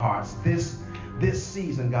hearts. This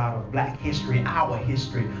season, God, of black history, our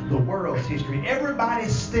history, the world's history, everybody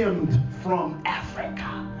stemmed from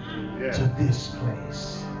Africa to this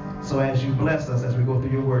place. So as you bless us as we go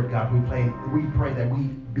through your word, God, we pray that we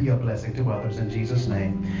be a blessing to others in Jesus'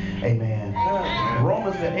 name. Amen.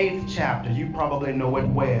 Romans the 8th chapter, you probably know it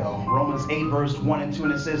well. Romans 8 verse 1 and 2,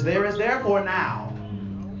 and it says, there is therefore now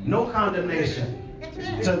no condemnation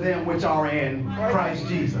to them which are in Christ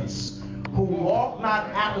Jesus, who walk not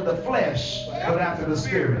after the flesh, but after the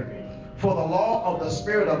Spirit. For the law of the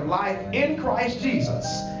Spirit of life in Christ Jesus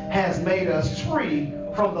has made us free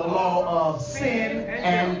from the law of sin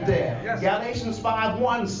and death. Galatians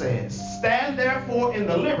 5:1 says, stand therefore in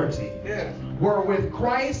the liberty wherewith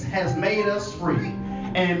Christ has made us free,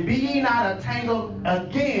 and be ye not entangled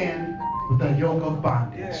again with the yoke of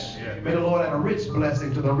bondage. May the Lord add a rich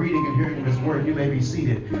blessing to the reading and hearing of his word. You may be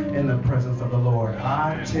seated in the presence of the Lord.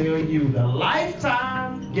 I tell you, the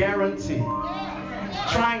lifetime guarantee.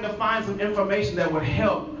 Trying to find some information that would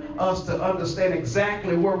help us to understand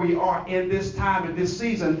exactly where we are in this time, in this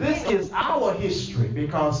season. This is our history,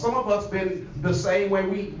 because some of us been the same way.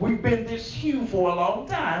 We've been this hue for a long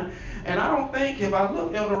time, and I don't think, if I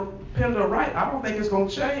look at the pen to the right, I don't think it's going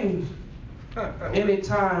to change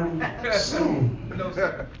anytime soon.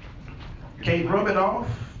 Can't rub it off,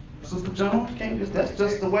 Sister Jones. That's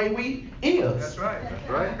just the way we is. That's right. That's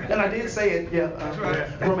right. And I did say it,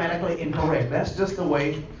 grammatically incorrect. That's just the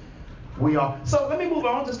way we are. So let me move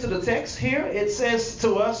on just to the text here. It says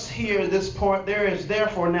to us here, this part, there is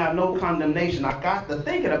therefore now no condemnation. I got to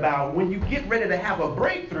thinking about when you get ready to have a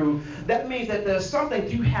breakthrough, that means that there's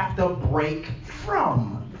something you have to break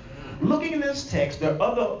from. Looking in this text, there are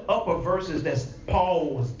other upper verses that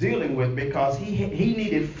Paul was dealing with, because he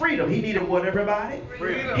needed freedom. He needed what, everybody?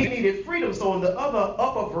 Freedom. He needed freedom. So in the other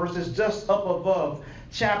upper verses, just up above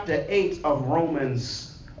chapter 8 of Romans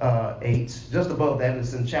 8, just above that,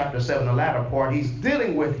 it's in chapter 7, the latter part, he's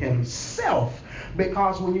dealing with himself.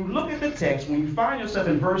 Because when you look at the text, when you find yourself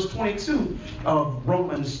in verse 22 of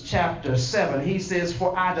Romans chapter 7, he says,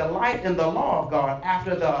 for I delight in the law of God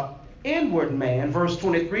after the inward man, verse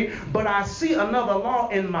 23, but I see another law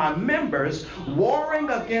in my members, warring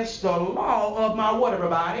against the law of my what,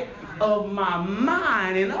 everybody? Of my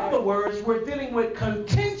mind. In other words, we're dealing with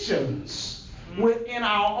contentions within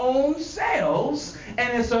our own selves,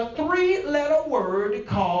 and it's a 3-letter word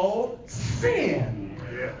called sin.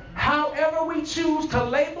 However we choose to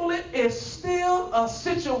label it, it's still a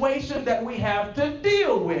situation that we have to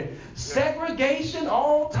deal with. Segregation,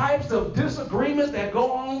 all types of disagreements that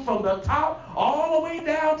go on from the top all the way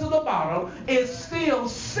down to the bottom, is still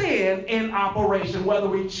sin in operation, whether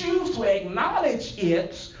we choose to acknowledge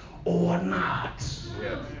it or not.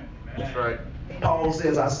 Yeah, that's right. Paul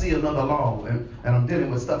says, I see another law, and I'm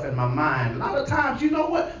dealing with stuff in my mind. A lot of times, you know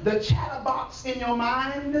what? The chatterbox in your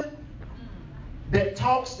mind that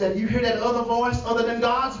talks, that you hear that other voice other than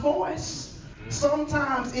God's voice,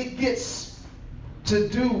 sometimes it gets to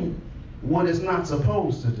do what it's not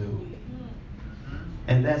supposed to do.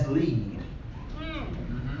 And that's lead.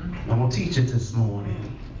 I'm going to teach it this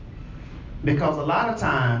morning. Because a lot of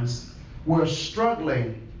times we're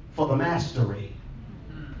struggling for the mastery.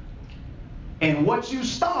 And what you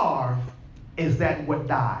starve is that what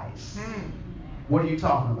dies. What are you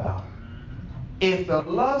talking about? If the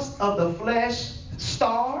lust of the flesh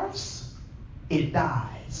starves, it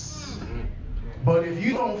dies. But if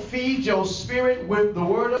you don't feed your spirit with the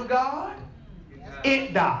word of God,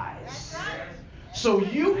 it dies. So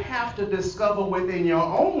you have to discover within your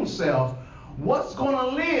own self what's going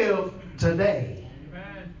to live today.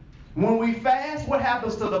 When we fast, what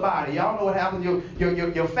happens to the body? Y'all know what happens.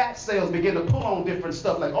 Your fat cells begin to pull on different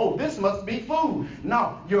stuff, like, oh, this must be food.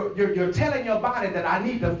 No, you're telling your body that I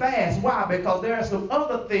need to fast. Why? Because there are some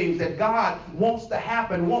other things that God wants to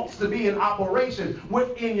happen, wants to be in operation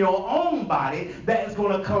within your own body, that is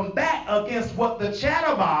going to combat against what the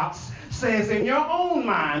chatterbox says in your own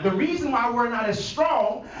mind. The reason why we're not as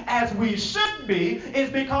strong as we should be is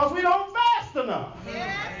because we don't fast enough.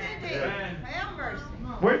 Yes, indeed. Have mercy.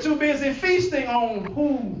 We're too busy feasting on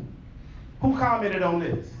who commented on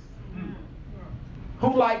this,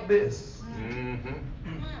 who liked this.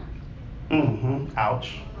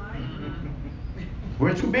 Ouch.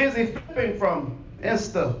 We're too busy flipping from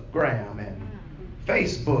Instagram and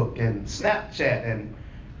Facebook and Snapchat, and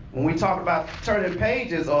when we talk about turning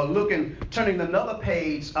pages or turning another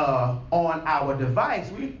page on our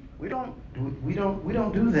device, we don't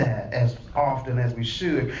do that as often as we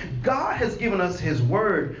should. God has given us his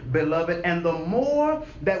word, beloved, and the more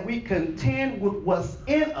that we contend with what's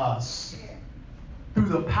in us, through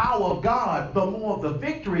the power of God, the more of the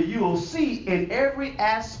victory you will see in every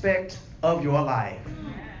aspect of your life.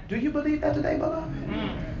 Do you believe that today, beloved?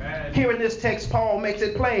 Here in this text, Paul makes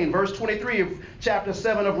it plain. Verse 23 of chapter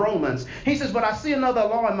 7 of Romans. He says, but I see another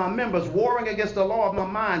law in my members, warring against the law of my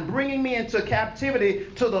mind, bringing me into captivity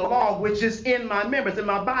to the law which is in my members, in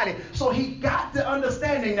my body. So he got the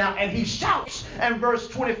understanding now, and he shouts in verse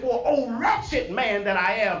 24, oh wretched man that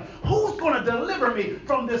I am, who's going to deliver me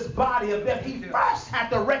from this body of death? He first had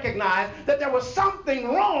to recognize that there was something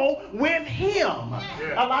wrong with him.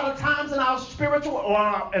 A lot of times in our spiritual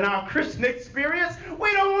or in our Christian experience,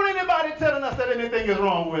 we don't want anybody telling us that anything is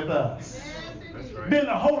wrong with us. Right. Then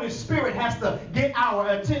the Holy Spirit has to get our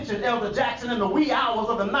attention. Elder Jackson, in the wee hours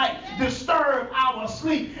of the night, disturb our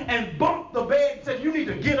sleep and bump the bed and say, you need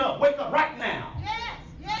to get up, wake up right now. Yes,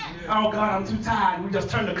 yes. Oh God, I'm too tired. We just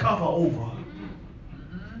turn the cover over.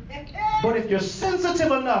 But if you're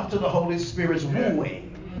sensitive enough to the Holy Spirit's wooing,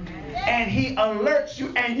 and he alerts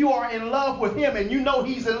you, and you are in love with him, and you know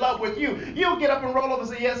he's in love with you, you'll get up and roll over and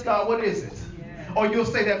say, yes, God, what is it? Or you'll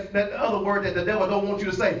say that other word that the devil don't want you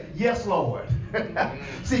to say, yes, Lord.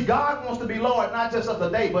 See, God wants to be Lord not just of the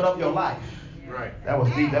day, but of your life. Right. That was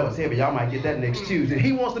deep, that was heavy. Y'all might get that next Tuesday.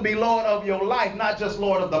 He wants to be Lord of your life, not just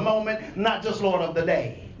Lord of the moment, not just Lord of the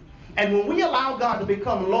day. And when we allow God to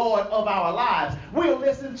become Lord of our lives, we'll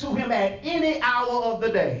listen to him at any hour of the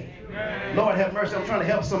day. Lord have mercy, I'm trying to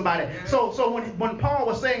help somebody. So when Paul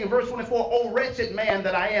was saying in verse 24, oh wretched man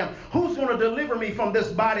that I am, who's going to deliver me from this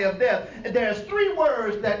body of death? There's three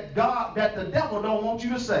words that the devil don't want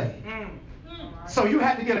you to say. So you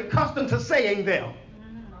have to get accustomed to saying them.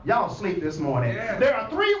 Y'all sleep this morning. There are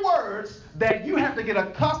three words that you have to get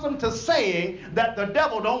accustomed to saying that the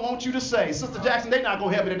devil don't want you to say. Sister Jackson, they're not going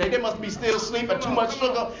to help you today. They must be still asleep and too much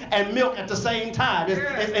sugar and milk at the same time.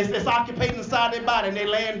 It's occupating inside their body, and they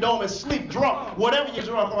laying dormant, sleep, drunk, whatever you're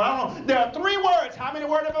drunk on. I don't know. There are three words. How many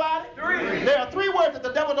words about it? Three. There are three words that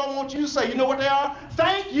the devil don't want you to say. You know what they are?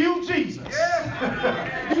 Thank you, Jesus.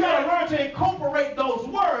 You got to learn to incorporate those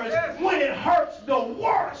words when it hurts the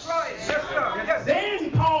worst. Then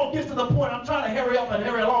Paul gets to the point, I'm trying to hurry up and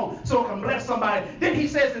hurry along so I can bless somebody. Then he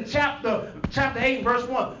says in chapter 8, verse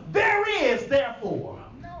 1, there is therefore.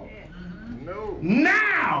 No.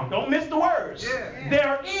 Now, don't miss the words.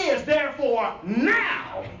 There is therefore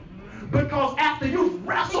now. Because after you've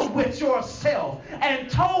wrestled with yourself and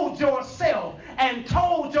told yourself and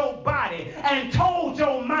told your body and told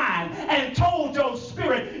your mind and told your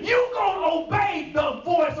spirit, you're going to obey the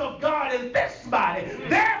voice of God in this body.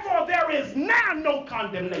 Therefore, there is now no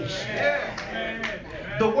condemnation.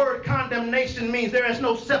 The word condemnation means there is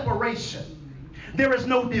no separation. There is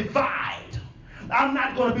no divide. I'm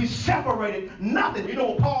not going to be separated. Nothing. You know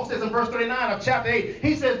what Paul says in verse 39 of chapter 8?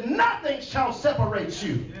 He says, nothing shall separate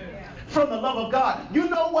you from the love of God. You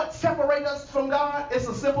know what separates us from God? It's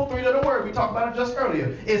a simple three-letter word. We talked about it just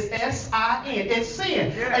earlier. It's S-I-N. It's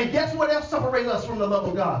sin. And guess what else separates us from the love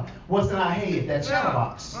of God? What's in our head? That shadow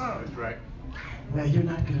box. That's right. Well, you're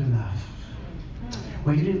not good enough.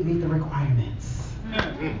 Well, you didn't meet the requirements.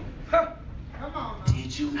 Come on.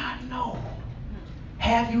 Did you not know?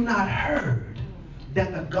 Have you not heard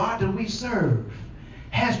that the God that we serve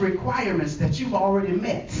has requirements that you've already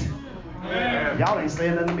met? Y'all ain't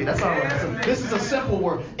saying nothing to me. That's all right. This is a simple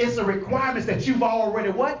word. It's a requirement that you've already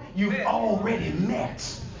what? You've already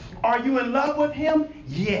met. Are you in love with him?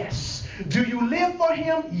 Yes. Do you live for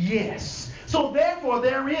him? Yes. So therefore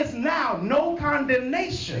there is now no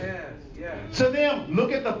condemnation to them.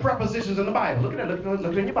 Look at the prepositions in the Bible. Look at it.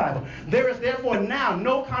 Look in your Bible. There is therefore now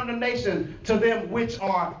no condemnation to them which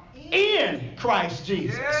are in Christ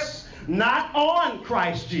Jesus. Not on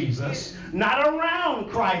Christ Jesus, not around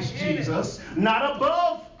Christ Jesus, not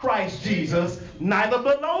above Christ Jesus, neither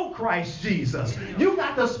below Christ Jesus. You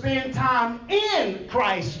got to spend time in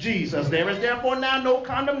Christ Jesus. There is therefore now no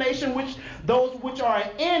condemnation which those which are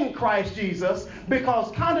in Christ Jesus,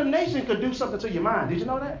 because condemnation could do something to your mind. Did you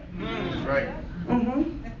know that? That's right.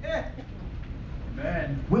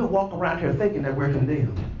 We'll walk around here thinking that we're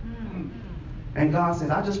condemned. And God says,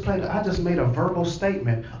 I just made a verbal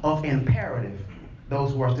statement of imperative.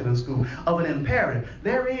 Those who are still in school, of an imperative.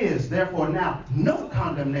 There is, therefore, now no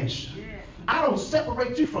condemnation. I don't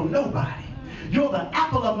separate you from nobody. You're the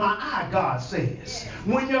apple of my eye, God says.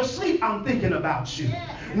 When you're asleep, I'm thinking about you.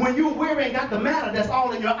 When you're weary and got the matter that's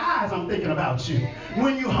all in your eyes, I'm thinking about you.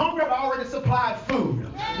 When you're hungry, I've already supplied food.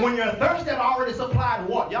 When you're thirsty, I've already supplied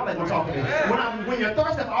water. Y'all ain't gonna talk to me. When you're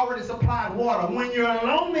thirsty, I've already supplied water. When you're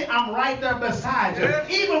lonely, I'm right there beside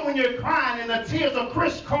you. Even when you're crying and the tears are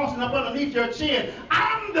crisscrossing up underneath your chin,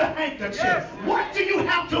 I'm am the handkerchief. Yes. What do you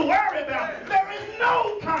have to worry about? There is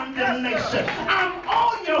no condemnation. I'm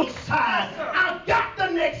on your side. I've got the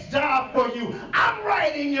next job for you. I'm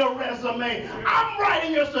writing your resume. I'm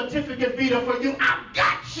writing your certificate vitae for you. I've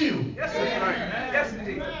got you. Yes, indeed. Yes,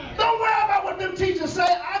 indeed. Don't worry about what them teachers say.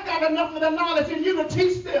 I got enough of the knowledge in you to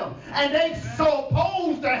teach them. And they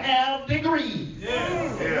supposed to have degrees.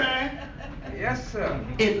 Yes. Yes, sir.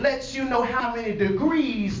 It lets you know how many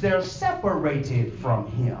degrees they're separated from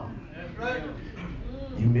him. That's right.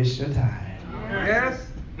 You missed your time. Yes.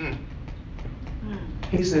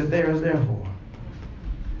 He said, there is therefore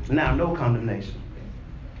now no condemnation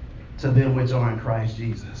to them which are in Christ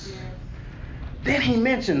Jesus. Then he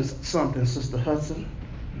mentions something, Sister Hudson,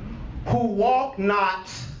 who walk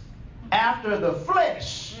not after the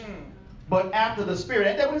flesh, but after the Spirit.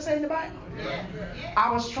 Ain't that what it says in the Bible? Yeah. I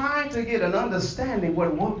was trying to get an understanding.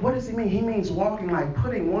 What does he mean? He means walking like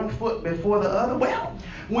putting one foot before the other. Well,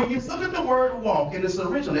 when you look at the word walk in its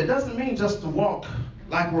original, it doesn't mean just to walk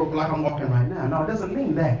like I'm walking right now. No, it doesn't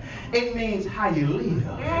mean that. It means how you live.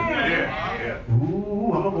 Yeah.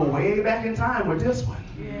 Ooh, I'm going to go way back in time with this one.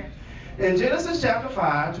 Yeah. In Genesis chapter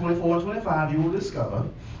 5, 24 and 25, you will discover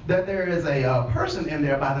that there is a person in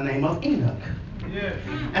there by the name of Enoch. Yeah.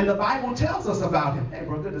 And the Bible tells us about him. Hey,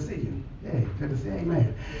 bro, good to see you. Hey, good to see you.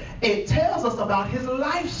 Amen. It tells us about his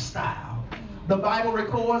lifestyle. The Bible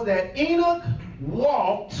records that Enoch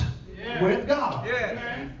walked with God.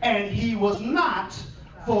 Yeah. And he was not,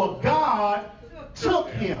 for God took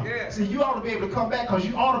him. Yeah. See, you ought to be able to come back because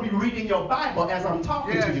you ought to be reading your Bible as I'm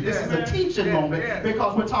talking to you. This is a teaching moment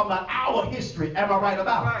because we're talking about our history. Am I right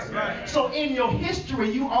about it? Right. So in your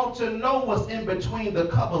history, you ought to know what's in between the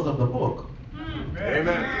covers of the book.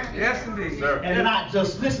 Amen. Yes, indeed. Sir. And not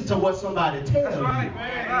just listen to what somebody tells you.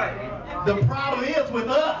 Right. The problem is with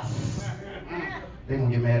us. They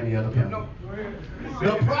gonna get mad at me, other people.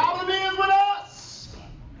 The problem is with us.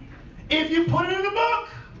 If you put it in the book,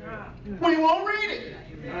 we won't read it.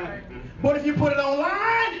 But if you put it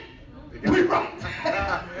online, we write.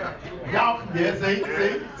 Y'all,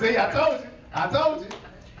 see, I told you.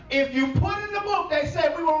 If you put it in the book, they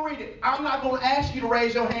said we won't read it. I'm not going to ask you to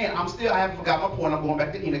raise your hand. I haven't forgot my point. I'm going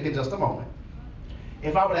back to Enoch in just a moment.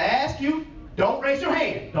 If I were to ask you, don't raise your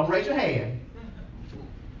hand. Don't raise your hand.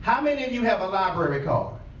 How many of you have a library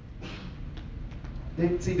card?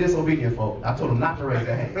 See, disobedient folk. I told them not to raise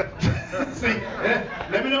their hand. See,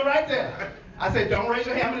 let me know right there. I said, don't raise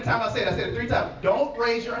your hand. How many times I said it? I said it 3 times. Don't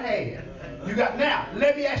raise your hand. Now,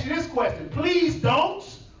 let me ask you this question. Please don't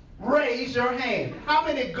raise your hand. How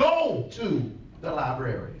many go to the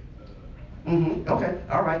library? Okay,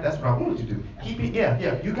 all right, that's what I wanted you to do. Keep it,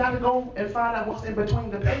 yeah. You got to go and find out what's in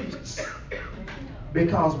between the pages.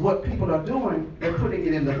 Because what people are doing, they're putting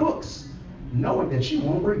it in the books, knowing that you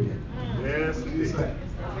won't read it. Yes, indeed.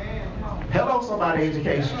 Hello, somebody,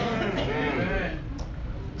 education.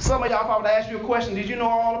 Some of y'all probably asked you a question. Did you know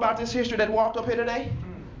all about this history that walked up here today?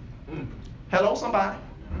 Hello, somebody.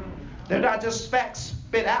 They're not just facts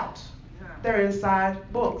spit out. They're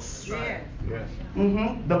inside books. Yes.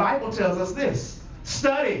 The Bible tells us this.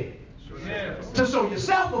 Study to show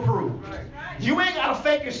yourself approved. You ain't got to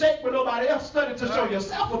fake and shake with nobody else. Study to show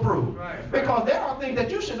yourself approved. Because there are things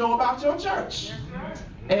that you should know about your church.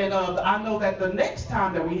 And I know that the next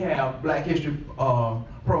time that we have Black History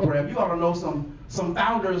program, you ought to know some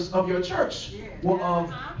founders of your church were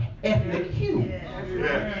of ethnic hue.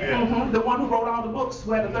 The one who wrote all the books,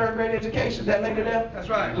 who had a 3rd grade education, that lady there. That's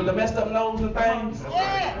right. With the messed up nose and things.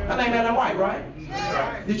 Her name Ellen White,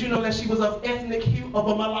 right? Did you know that she was of ethnic hue, of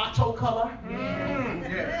a mulatto color?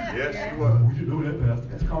 Yes, she was. Oh, you know that, Pastor.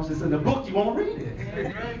 That's because it's in the book. You won't read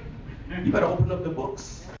it. You better open up the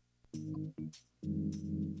books.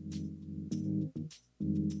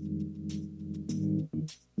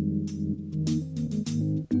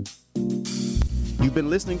 You've been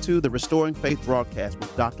listening to the Restoring Faith broadcast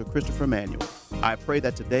with Dr. Christopher Manuel. I pray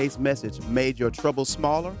that today's message made your troubles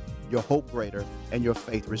smaller, your hope greater, and your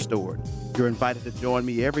faith restored. You're invited to join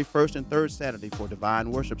me every 1st and 3rd Saturday for divine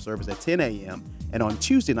worship service at 10 a.m. and on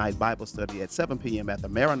Tuesday night Bible study at 7 p.m. at the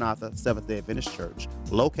Maranatha Seventh-day Adventist Church,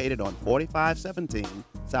 located on 4517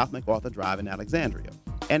 South MacArthur Drive in Alexandria,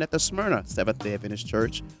 and at the Smyrna Seventh-day Adventist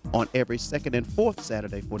Church on every 2nd and 4th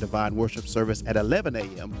Saturday for divine worship service at 11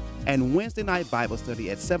 a.m. and Wednesday night Bible study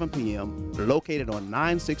at 7 p.m. located on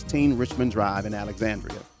 916 Richmond Drive in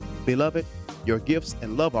Alexandria. Beloved, your gifts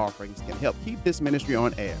and love offerings can help keep this ministry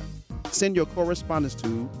on air. Send your correspondence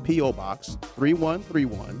to P.O. Box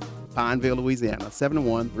 3131, Pineville, Louisiana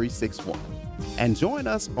 71361. And join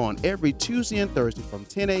us on every Tuesday and Thursday from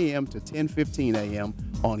 10 a.m. to 10:15 a.m.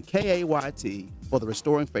 on KAYT for the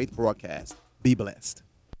Restoring Faith broadcast. Be blessed.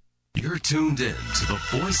 You're tuned in to the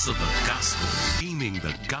voice of the gospel, beaming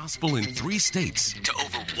the gospel in 3 states to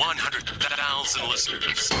over 100,000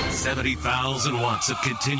 listeners, 70,000 watts of continuous